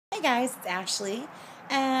guys, it's Ashley,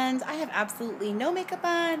 and I have absolutely no makeup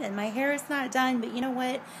on, and my hair is not done, but you know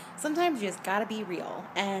what? Sometimes you just gotta be real,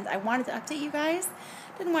 and I wanted to update you guys.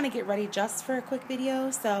 Didn't want to get ready just for a quick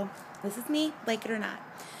video, so this is me, like it or not.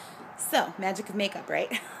 So, magic of makeup,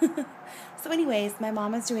 right? So anyways, my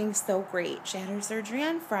mom is doing so great. She had her surgery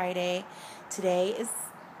on Friday. Today is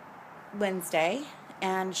Wednesday,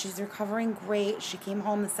 and she's recovering great. She came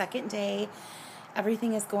home the second day.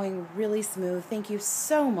 Everything is going really smooth. Thank you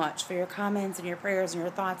so much for your comments and your prayers and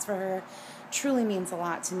your thoughts for her. Truly means a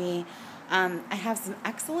lot to me. I have some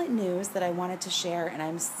excellent news that I wanted to share, and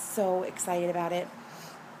I'm so excited about it.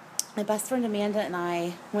 My best friend Amanda and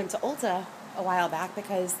I went to ULTA a while back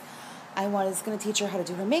because I was going to teach her how to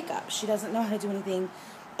do her makeup. She doesn't know how to do anything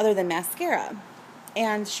other than mascara,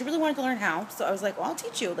 and she really wanted to learn how, so I was like, well, I'll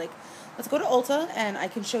teach you. Like, let's go to ULTA, and I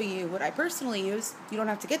can show you what I personally use. You don't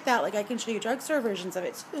have to get that. Like, I can show you drugstore versions of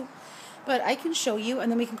it, too. But I can show you, and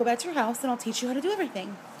then we can go back to your house, and I'll teach you how to do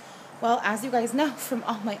everything. Well, as you guys know from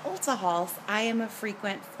all my ULTA hauls, I am a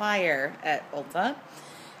frequent flyer at ULTA.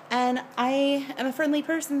 And I am a friendly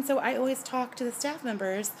person, so I always talk to the staff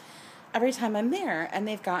members every time I'm there. And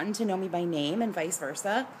they've gotten to know me by name and vice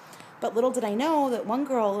versa. But little did I know that one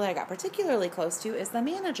girl that I got particularly close to is the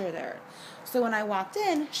manager there. So when I walked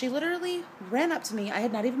in, she literally ran up to me. I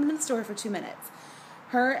had not even been in the store for 2 minutes.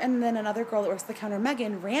 Her and then another girl that works the counter,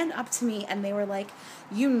 Megan, ran up to me and they were like,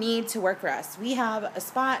 you need to work for us. We have a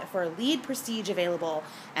spot for lead prestige available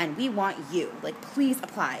and we want you. Like, please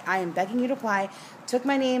apply. I am begging you to apply. Took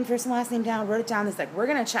my name, first and last name down, wrote it down. They said, we're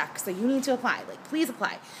going to check, so you need to apply. Like, please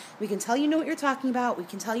apply. We can tell you know what you're talking about. We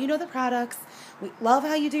can tell you know the products. We love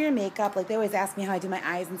how you do your makeup. Like, they always ask me how I do my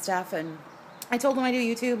eyes and stuff, and I told them I do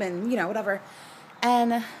YouTube and, you know, whatever.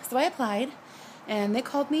 And so I applied, and they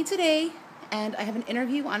called me today, and I have an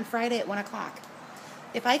interview on Friday at 1 o'clock.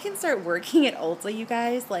 If I can start working at ULTA, you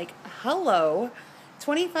guys, like, hello,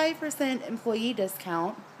 25% employee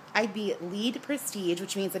discount. I'd be lead prestige,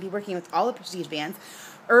 which means I'd be working with all the prestige brands,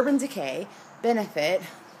 Urban Decay, Benefit,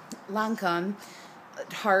 Lancome,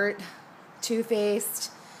 Heart, Too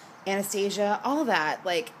Faced, Anastasia, all that,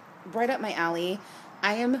 like, right up my alley.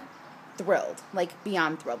 I am thrilled, like,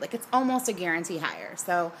 beyond thrilled. Like, it's almost a guarantee hire.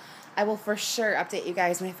 So I will for sure update you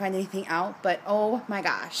guys when I find anything out, but oh my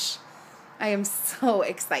gosh, I am so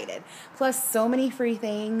excited. Plus, so many free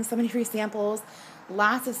things, so many free samples,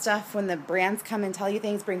 lots of stuff when the brands come and tell you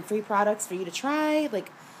things, bring free products for you to try.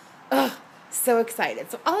 Like, ugh, so excited.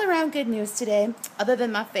 So all around good news today, other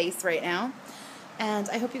than my face right now. And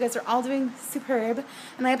I hope you guys are all doing superb.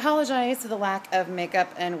 And I apologize for the lack of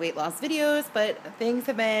makeup and weight loss videos, but things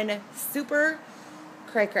have been super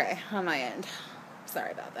cray-cray on my end.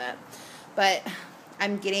 Sorry about that. But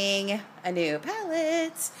I'm getting a new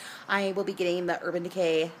palette. I will be getting the Urban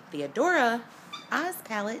Decay Theodora Oz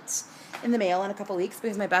palette in the mail in a couple weeks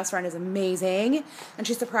because my best friend is amazing. And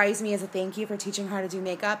she surprised me as a thank you for teaching her how to do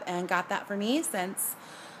makeup and got that for me since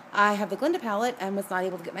I have the Glinda palette and was not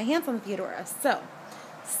able to get my hands on the Theodora. So,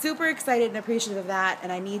 super excited and appreciative of that,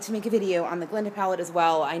 and I need to make a video on the Glinda palette as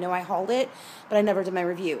well. I know I hauled it, but I never did my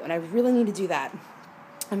review, and I really need to do that.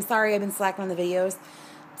 I'm sorry I've been slacking on the videos.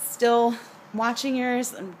 Still watching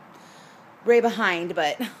yours. I'm way behind,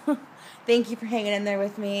 but thank you for hanging in there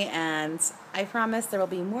with me, and I promise there will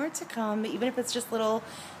be more to come, even if it's just little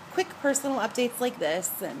quick personal updates like this.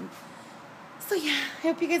 And so yeah, I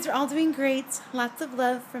hope you guys are all doing great. Lots of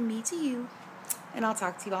love from me to you, and I'll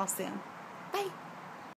talk to you all soon. Bye.